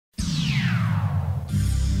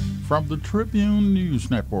From the Tribune News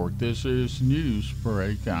Network, this is News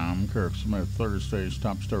Break. I'm Kirk Smith. Thursday's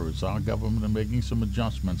top stories. Our government is making some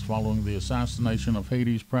adjustments following the assassination of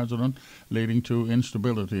Haiti's president, leading to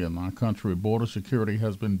instability in our country. Border security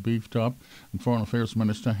has been beefed up, and Foreign Affairs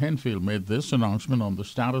Minister Henfield made this announcement on the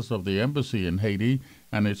status of the embassy in Haiti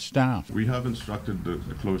and its staff. We have instructed the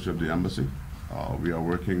closure of the embassy. We are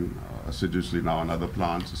working assiduously now on other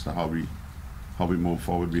plans as to how we move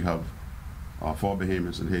forward. We have 4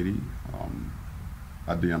 Bahamians in Haiti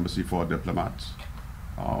at the embassy, 4 diplomats.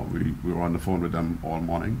 We were on the phone with them all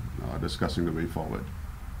morning discussing the way forward.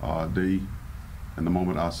 They, in the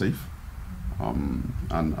moment, are safe,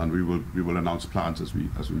 and we will announce plans as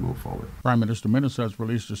we move forward. Prime Minister Minnis has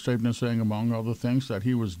released a statement saying, among other things, that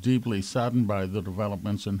he was deeply saddened by the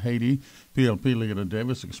developments in Haiti. PLP leader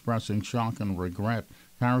Davis expressing shock and regret.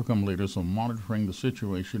 CARICOM leaders are monitoring the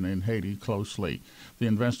situation in Haiti closely. The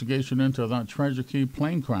investigation into that Treasure Key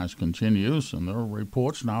plane crash continues, and there are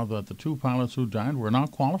reports now that the 2 pilots who died were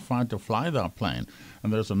not qualified to fly that plane.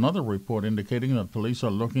 And there's another report indicating that police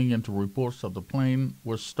are looking into reports that the plane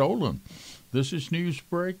was stolen. This is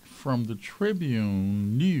Newsbreak from the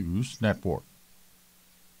Tribune News Network.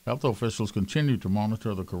 Health officials continue to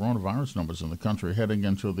monitor the coronavirus numbers in the country heading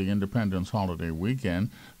into the Independence holiday weekend.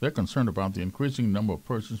 They're concerned about the increasing number of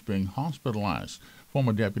persons being hospitalized.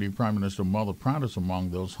 Former Deputy Prime Minister Mother Pratt is among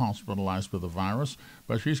those hospitalized with the virus,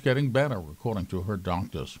 but she's getting better, according to her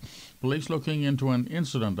doctors. Police looking into an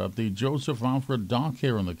incident at the Joseph Alfred dock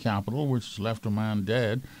here in the capital, which left a man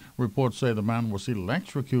dead. Reports say the man was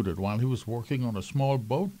electrocuted while he was working on a small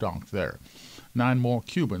boat dock there. 9 more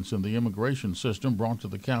Cubans in the immigration system brought to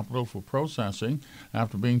the capital for processing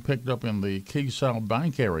after being picked up in the Keysal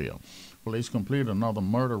Bank area. Police complete another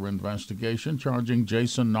murder investigation, charging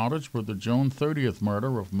Jason Nottage with the June 30th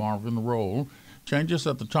murder of Marvin Roll. Changes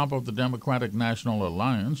at the top of the Democratic National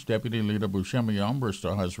Alliance. Deputy Leader Bushemi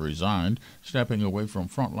Umbrister has resigned, stepping away from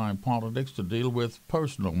frontline politics to deal with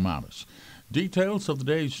personal matters. Details of the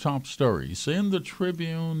day's top stories in the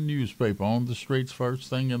Tribune newspaper on the streets first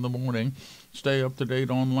thing in the morning. Stay up to date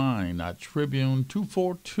online at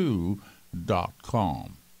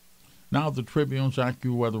Tribune242.com. Now the Tribune's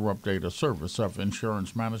AccuWeather update, a service of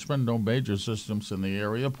Insurance Management. No major systems in the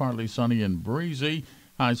area. Partly sunny and breezy.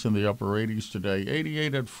 Highs in the upper 80s today.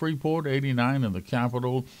 88 at Freeport, 89 in the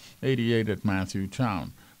capital, 88 at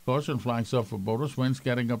Matthewtown. Caution flags up for boaters. Winds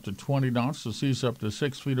getting up to 20 knots. The sea's up to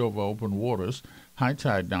 6 feet over open waters. High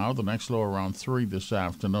tide now. The next low around 3 this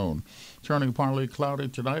afternoon. Turning partly cloudy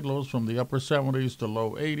tonight. Lows from the upper 70s to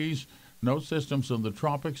low 80s. No systems in the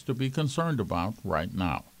tropics to be concerned about right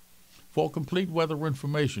now. For complete weather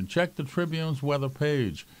information, check the Tribune's weather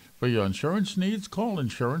page. For your insurance needs, call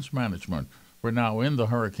Insurance Management. We're now in the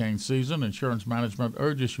hurricane season. Insurance Management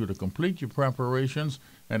urges you to complete your preparations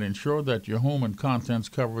and ensure that your home and contents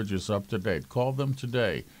coverage is up to date. Call them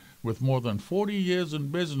today. With more than 40 years in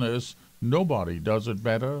business, nobody does it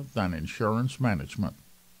better than Insurance Management.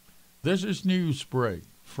 This is Newsbreak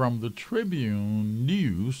from the Tribune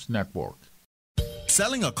News Network.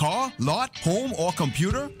 Selling a car, lot, home, or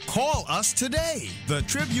computer? Call us today. The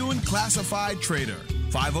Tribune Classified Trader.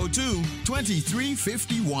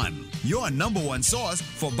 502-2351. Your #1 source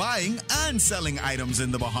for buying and selling items in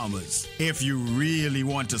the Bahamas. If you really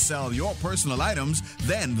want to sell your personal items,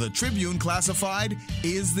 then the Tribune Classified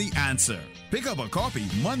is the answer. Pick up a copy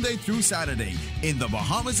Monday through Saturday in the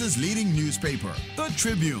Bahamas' leading newspaper, the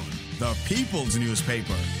Tribune, the people's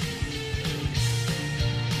newspaper.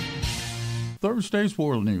 Thursday's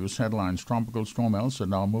world news headlines. Tropical storm Elsa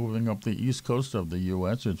now moving up the east coast of the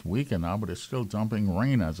U.S. It's weakened now, but it's still dumping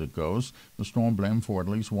rain as it goes. The storm blamed for at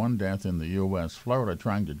least 1 death in the U.S. Florida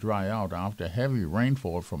trying to dry out after heavy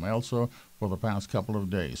rainfall from Elsa for the past couple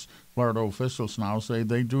of days. Florida officials now say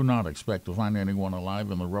they do not expect to find anyone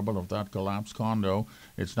alive in the rubble of that collapsed condo.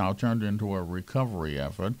 It's now turned into a recovery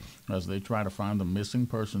effort as they try to find the missing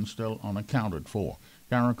person still unaccounted for.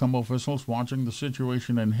 CARICOM officials watching the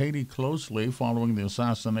situation in Haiti closely following the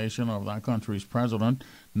assassination of that country's president,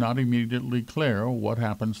 not immediately clear what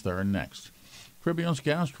happens there next. Tribune's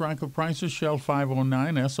gas tracker prices: Shell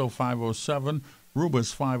 509, Esso 507,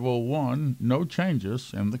 Rubis 501. No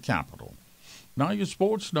changes in the capital. Now your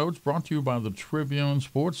sports notes brought to you by the Tribune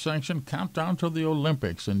Sports section. Countdown to the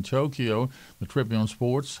Olympics in Tokyo. The Tribune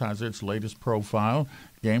Sports has its latest profile.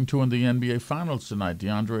 Game 2 in the NBA Finals tonight.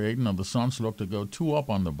 DeAndre Ayton and the Suns look to go 2-up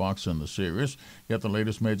on the Bucks in the series. Get the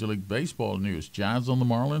latest Major League Baseball news. Jazz and the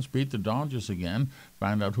Marlins beat the Dodgers again.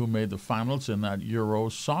 Find out who made the finals in that Euro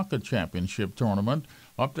Soccer Championship tournament.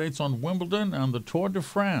 Updates on Wimbledon and the Tour de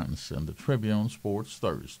France in the Tribune Sports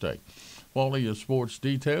Thursday. For all of your sports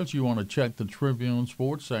details, you want to check the Tribune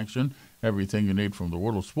Sports section. Everything you need from the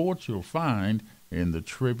world of sports, you'll find in the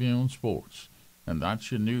Tribune Sports. And that's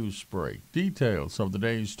your news break. Details of the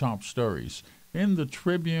day's top stories in the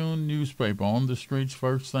Tribune newspaper, on the streets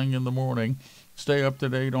first thing in the morning. Stay up to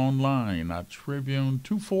date online at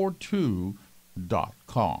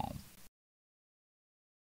Tribune242.com.